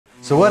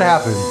So what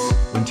happens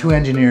when two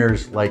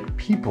engineers like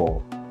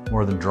people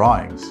more than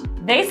drawings?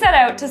 They set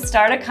out to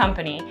start a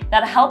company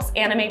that helps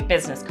animate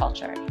business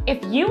culture.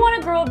 If you want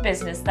to grow a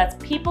business that's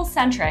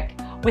people-centric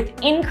with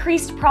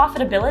increased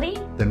profitability,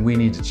 then we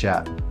need to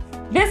chat.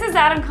 This is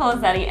Adam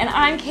Colazetti and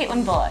I'm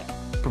Caitlin Bullock.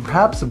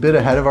 Perhaps a bit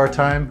ahead of our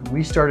time,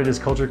 we started as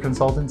culture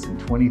consultants in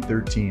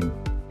 2013.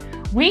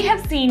 We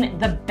have seen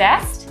the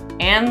best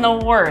and the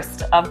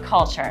worst of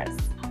cultures.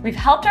 We've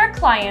helped our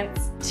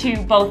clients to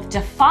both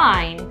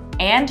define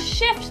and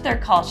shift their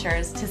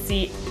cultures to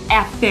see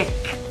epic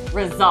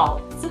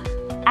results.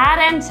 At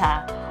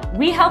Enta,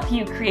 we help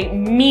you create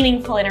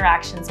meaningful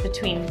interactions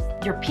between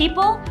your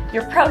people,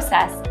 your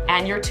process,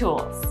 and your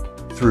tools.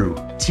 Through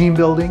team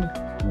building,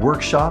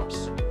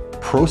 workshops,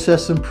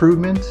 process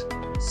improvement,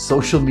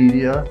 social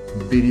media,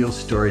 video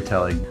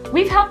storytelling.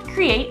 We've helped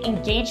create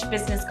engaged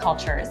business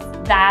cultures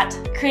that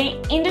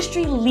create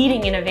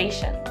industry-leading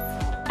innovations,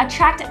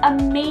 attract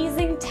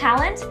amazing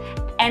talent,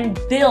 and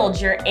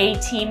build your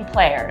A-team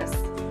players.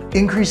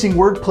 Increasing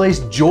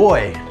workplace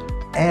joy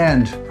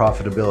and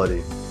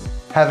profitability.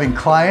 Having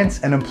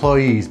clients and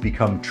employees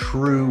become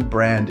true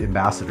brand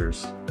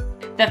ambassadors.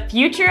 The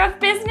future of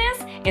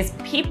business is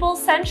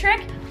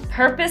people-centric,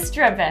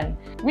 purpose-driven.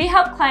 We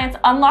help clients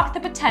unlock the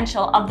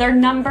potential of their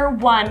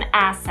 #1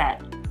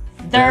 asset,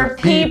 their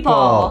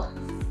people.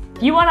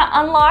 If you want to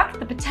unlock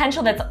the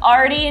potential that's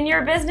already in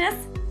your business,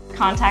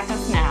 contact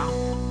us now.